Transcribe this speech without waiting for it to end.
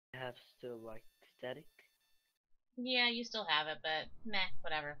have still like static? Yeah, you still have it, but meh,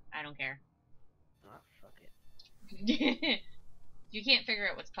 whatever. I don't care. Ah, fuck it. You can't figure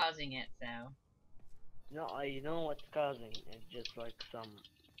out what's causing it, so. No, I know what's causing. It's just like some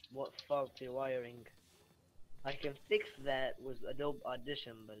faulty wiring. I can fix that with Adobe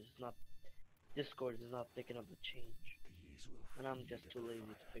Audition, but it's not. Discord is not picking up the change, and I'm just too lazy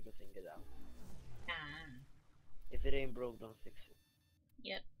to figure things out. Ah. If it ain't broke, don't fix it.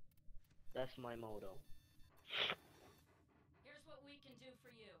 Yep. That's my motto. Here's what we can do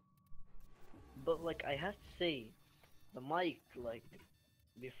for you. But like, I have to say, the mic, like,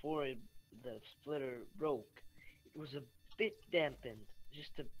 before the splitter broke, it was a bit dampened,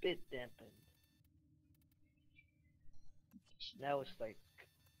 just a bit dampened. Now it's like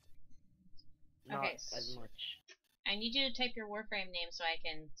not Okay, as much. I need you to type your Warframe name so I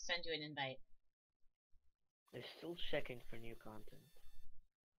can send you an invite. I'm still checking for new content.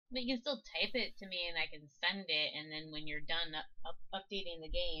 But you can still type it to me and I can send it, and then when you're done updating the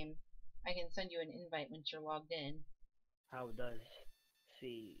game, I can send you an invite once you're logged in. How does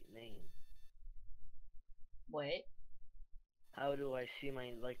see name? What? How do I see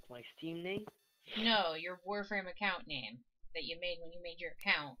my Steam name? No, your Warframe account name that you made when you made your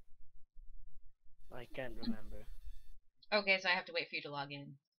account. I can't remember. Okay, so I have to wait for you to log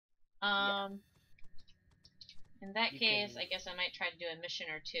in. In that case, I guess I might try to do a mission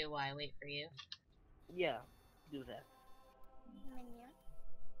or two while I wait for you. Yeah, do that.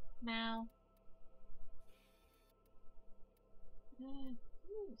 Now. Ooh,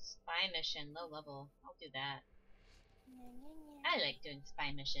 spy mission, low level. I'll do that. I like doing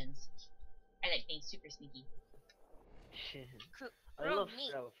spy missions. I like being super sneaky. I love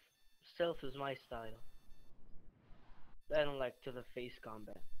stealth. Stealth is my style. I don't like to the face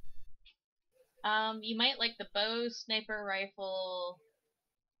combat. You might like the bow, sniper rifle,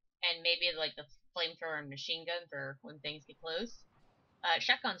 and maybe like the flamethrower and machine gun for when things get close.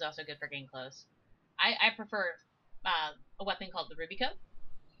 Shotgun's also good for getting close. I prefer a weapon called the Rubico.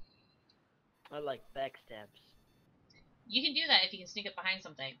 I like backstabs. You can do that if you can sneak up behind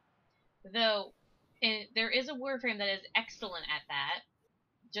something. Though, there is a Warframe that is excellent at that,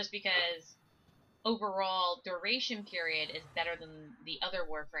 just because overall duration period is better than the other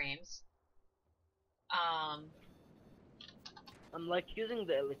Warframes. I'm like using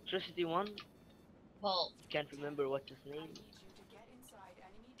the electricity one. Well, Can't remember what's his name.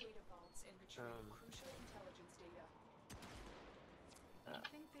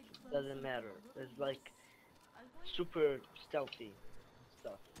 Doesn't matter. It's like super stealthy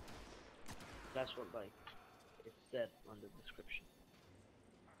stuff. That's what like it said on the description.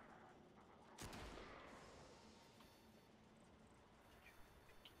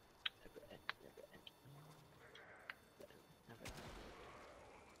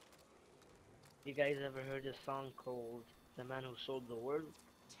 You guys ever heard a song called "The Man Who Sold the World"?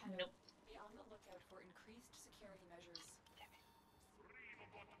 Nope. Be on the lookout for increased security measures.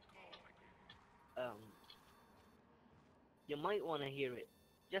 You might want to hear it,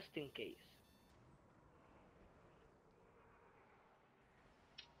 just in case.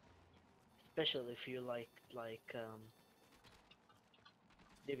 Especially if you like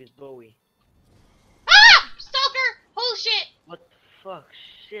David Bowie. Ah! Stalker! Holy shit! What the fuck?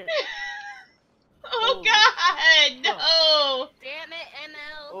 Shit. Oh god! Fuck. No! Damn it,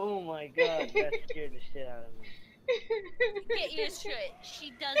 ML. Oh my god, that scared the shit out of me. Get used to it.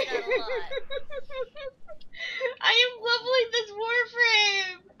 She does that a lot. I am leveling this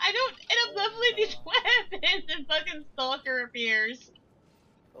Warframe! I don't end up leveling these weapons and fucking Stalker appears.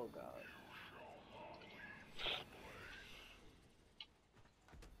 Oh god.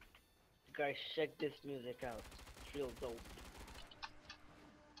 Guys, check this music out. It's real dope.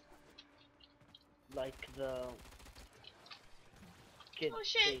 Like the kid. Oh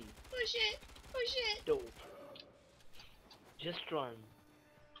shit! Oh shit! Oh shit! Dope. Just run.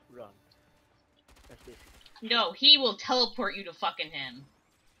 Run. That's it. No, he will teleport you to fucking him.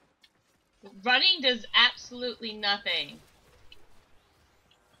 Running does absolutely nothing.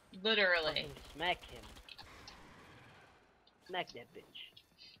 Literally. Fucking smack him. Smack that bitch.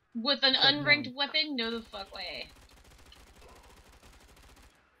 With an unranked weapon? No the fuck way.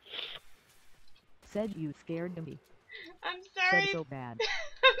 Said you scared me. I'm sorry. Said so bad.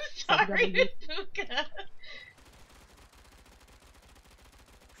 I'm sorry, Mifuka.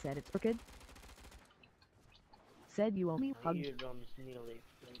 Said it's crooked. Said you only My hugged. eardrums nearly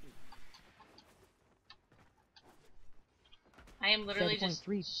exploded. I am literally just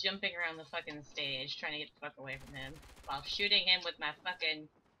 7.3. jumping around the fucking stage trying to get the fuck away from him while shooting him with my fucking,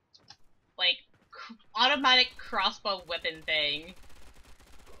 like, automatic crossbow weapon thing.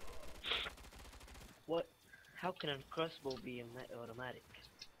 How can a crossbow be automatic?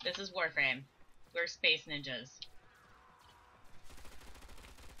 This is Warframe. We're space ninjas.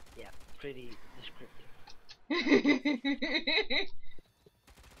 Yeah, pretty descriptive.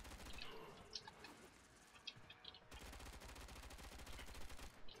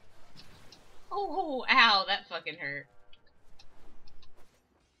 Oh, ow, that fucking hurt.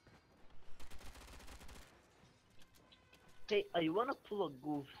 Hey, I wanna pull a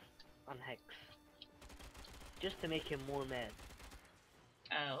goof on Hex. Just to make him more mad.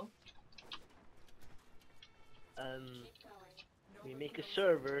 Oh. Keep going. We Nobody make a knows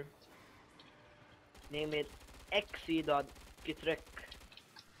server. Name it xe.gitrek.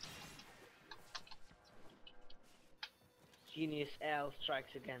 Genius Al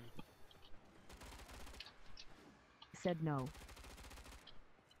strikes again. Said no.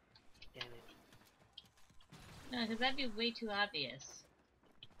 Damn it. No, because that'd be way too obvious.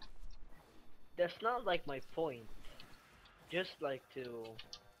 That's not like my point. Just like to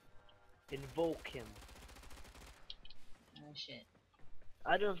invoke him. Oh shit.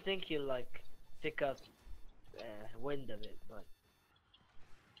 I don't think he'll like pick up wind of it, but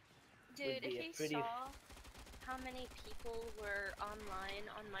Dude, would be if a he pretty saw how many people were online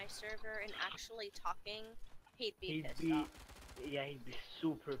on my server and actually talking, he'd be pissed off. yeah, he'd be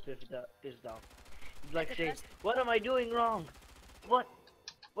super pissed off. He'd And like the say, best- "What am I doing wrong? What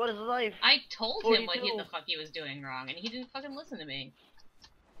is life?" I told him what 42. the fuck he was doing wrong, and he didn't fucking listen to me.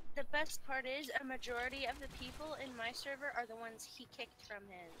 The best part is, a majority of the people in my server are the ones he kicked from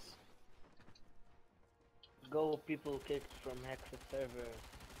his. Go people kicked from Hex's server.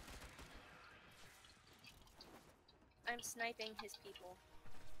 I'm sniping his people.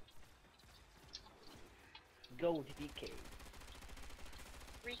 Go DK.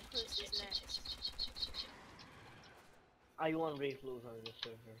 Recluse is next. I want Recluse on the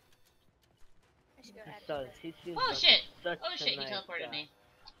server. I should go He add does. him. He seems Oh like shit! such Oh a shit, he nice teleported guy. me.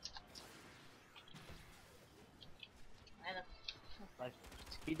 Why the Like,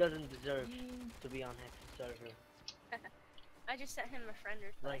 he doesn't deserve to be on Hex's server. I just sent him a friend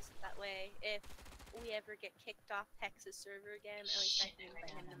request. Like- That way, if we ever get kicked off Hex's server again, at least I Shit, can I invite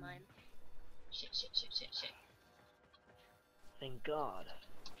him forgot to him. mine. Shit. Thank God.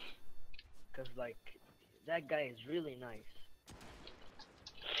 Cause like, that guy is really nice.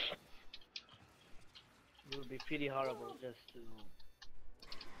 It would be pretty horrible just to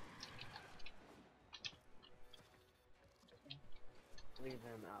leave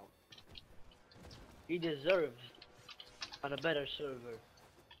him out. He deserves on a better server.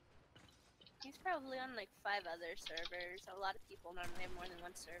 He's probably on like 5 other servers. A lot of people normally have more than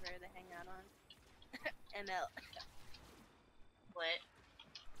one server they hang out on. ML. What?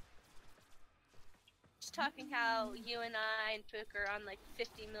 Just talking how you and I and Pook are on like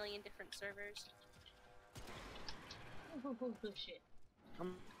 50 million different servers. Oh shit.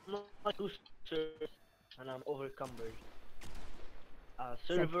 I'm not two servers and I'm overcumbered.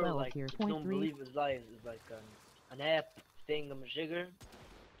 Said Server 12 like here, don't 0.3. believe his lies is like an app thingamajigger.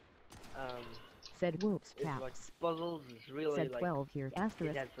 Said whoops It's like caps. puzzles. It's really Said like 12 here it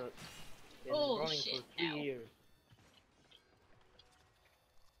asterisk. has been Oh, running shit, for 3 ow. years.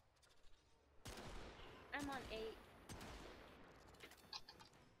 I'm on 8.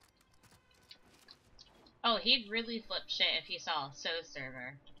 Oh, he'd really flip shit if he saw So's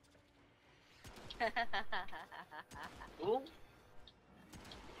server. Who?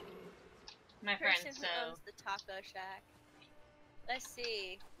 My friend Person So. who owns the taco shack. Let's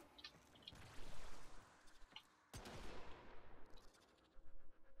see.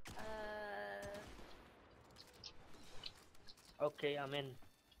 Okay, I'm in.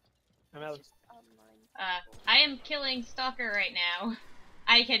 I'm out. It's just online. I am killing Stalker right now.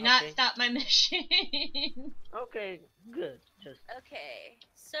 I cannot Okay. stop my mission. Okay, good. Just Okay,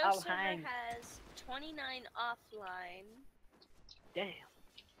 so I'll server hang. has 29 offline, damn.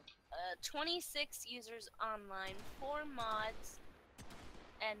 26 users online, 4 mods,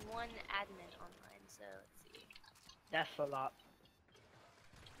 and 1 admin online. So let's see. That's a lot.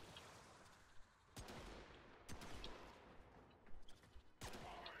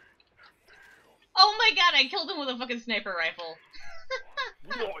 Oh my god, I killed him with a fucking sniper rifle.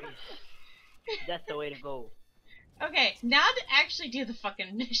 Noise. That's the way to go. Okay, now to actually do the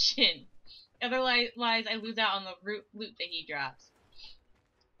fucking mission. Otherwise, I lose out on the loot that he drops.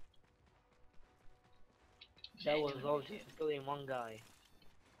 That was all just killing one guy.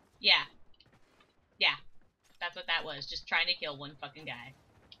 Yeah. Yeah. That's what that was. Just trying to kill one fucking guy.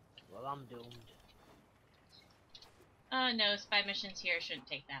 Well, I'm doomed. No, spy missions here shouldn't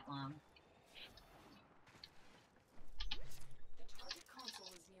take that long. The target console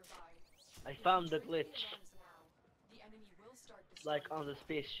is nearby. I found the glitch. like on the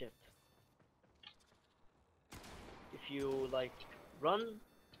spaceship. If you like run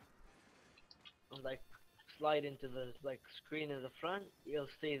and like slide into the like screen in the front, you'll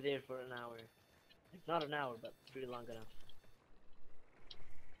stay there for an hour. Like, not an hour, but pretty long enough.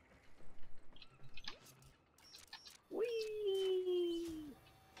 Whee!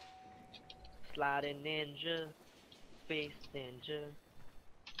 Sliding ninja, space ninja.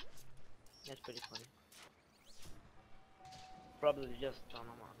 That's pretty funny. Probably just on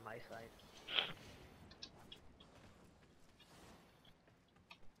my side.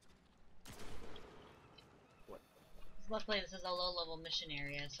 Luckily, this is a low-level mission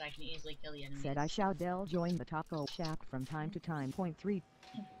area, so I can easily kill the enemies. Said I shall Dell join the taco shack from time to time. Point 3.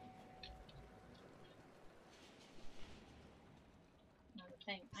 Another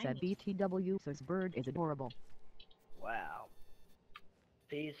thing I Said need- BTW says bird is adorable. Wow.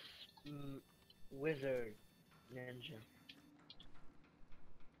 Space wizard ninja.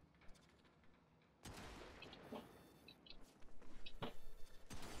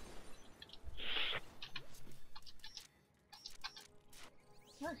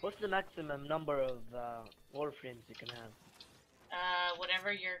 What's the maximum number of warframes you can have?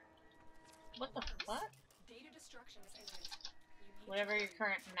 Whatever your... What the fuck? Data destruction is imminent. You need Whatever to your hurry.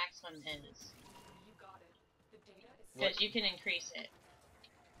 current maximum is. You got it. The data is Because you can increase it.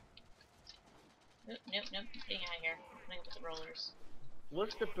 Nope, getting out of here. I'm playing with the rollers.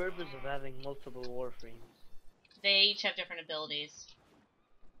 What's the purpose of having multiple warframes? They each have different abilities.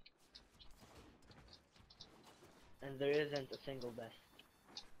 And there isn't a single best.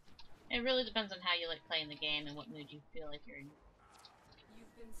 It really depends on how you like playing the game and what mood you feel like you're in.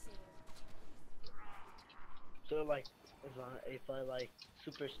 You've been seen. So like, if I like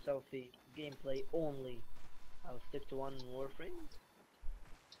super stealthy gameplay only, I'll stick to one warframe?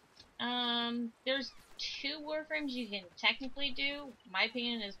 There's 2 warframes you can technically do. My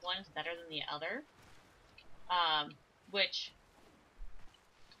opinion is one is better than the other. Which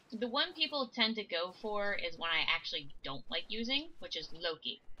the one people tend to go for is one I actually don't like using, which is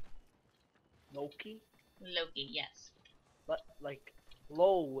Loki. Loki? Loki, yes. But like,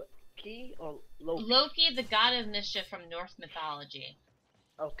 low key or Loki? Loki, the god of mischief from Norse mythology.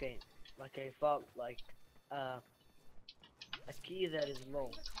 Okay, like I thought like, a key that is low.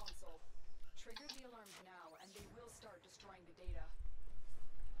 The console. Trigger the alarms now, and they will start destroying the data.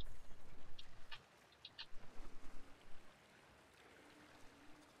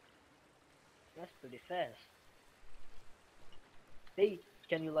 That's pretty fast. Hey,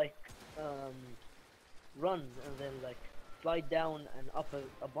 can you like, run and then like slide down and up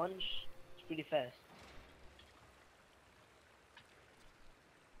a bunch? It's pretty fast.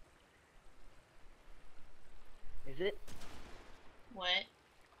 Is it? What?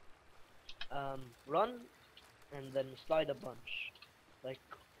 Run and then slide a bunch. Like,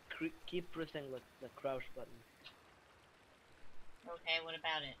 keep pressing like the crouch button. Okay, what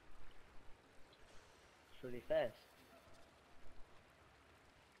about it? It's really fast.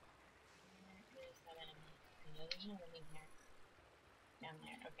 Where is that enemy? No, there's no enemy here. Down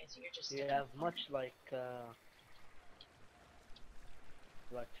there. Okay, so you're just Do you have much like to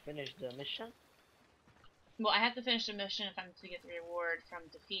finish the mission? Well, I have to finish the mission if I'm to get the reward from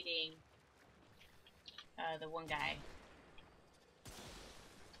defeating the one guy.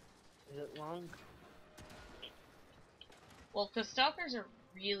 Is it long? Well, because Stalkers are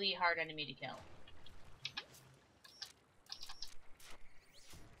really hard enemy to kill.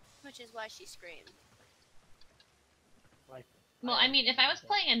 Which is why she screamed. Like, Well, I mean, if I was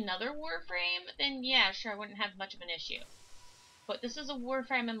playing another Warframe, then yeah, sure, I wouldn't have much of an issue. But this is a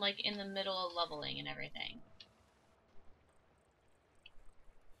Warframe I'm like in the middle of leveling and everything.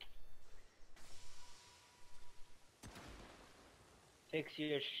 Fix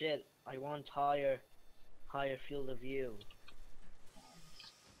your shit. I want higher field of view.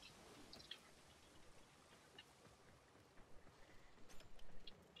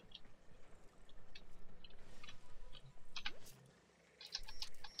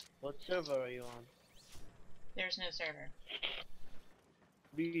 What server are you on? There's no server.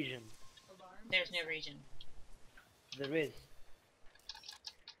 Region. Alarms. There's no region. There is.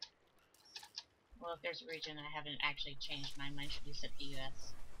 Well, if there's a region, I haven't actually changed mine. Mine should be set to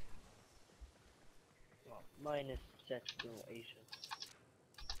US. Well, mine is set to Asia.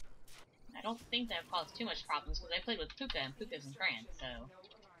 I don't think that caused too much problems because I played with Puka and Puka's in France, so.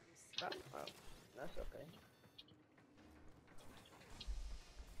 No alarms. Oh, that's okay.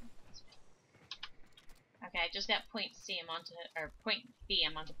 Okay, I just got point C, I'm onto, or point B,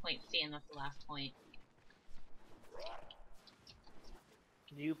 I'm onto point C, and that's the last point.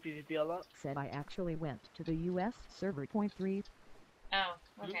 Do you PvP a lot? Said I actually went to the US server. Point 3.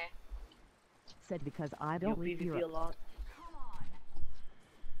 Okay. Said because I You don't read PvP a your lot? Come on.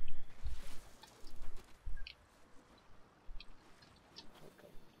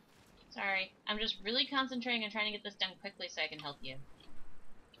 Okay. Sorry. I'm just really concentrating on trying to get this done quickly so I can help you.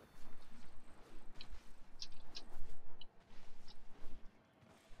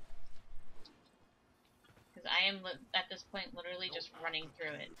 Because I am, at this point, literally just running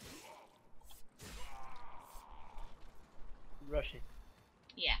through it. Rushing.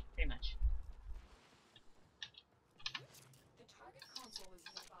 Yeah, pretty much. The target console is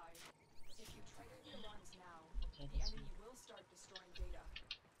nearby. If you trigger the alarms now, Okay, the this enemy one. will start destroying data.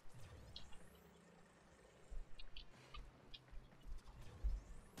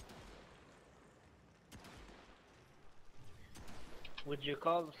 Would you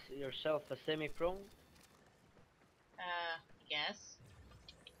call yourself a semi-pro? I guess.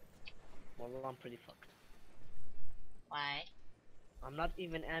 Well, I'm pretty fucked. Why? I'm not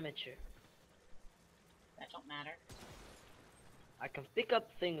even amateur. That don't matter. I can pick up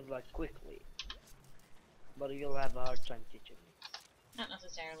things like quickly, but you'll have a hard time teaching me. Not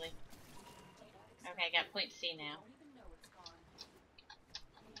necessarily. Data Okay, I got point C now. don't even know it's gone.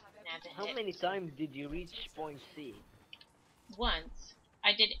 We have Now to How hit. many times did you reach point C? Once.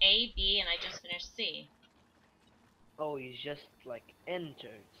 I did A, B, and I just finished C. Oh, you just like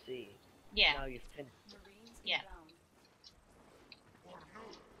entered C. Yeah. Now you finished. Marines Yeah. inbound.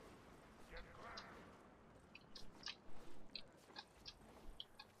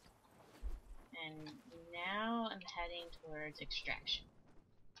 And now I'm heading towards extraction.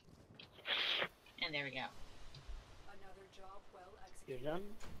 And there we go. Another job well You're executed.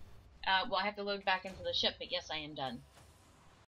 done? Well, I have to load back into the ship, but yes, I am done.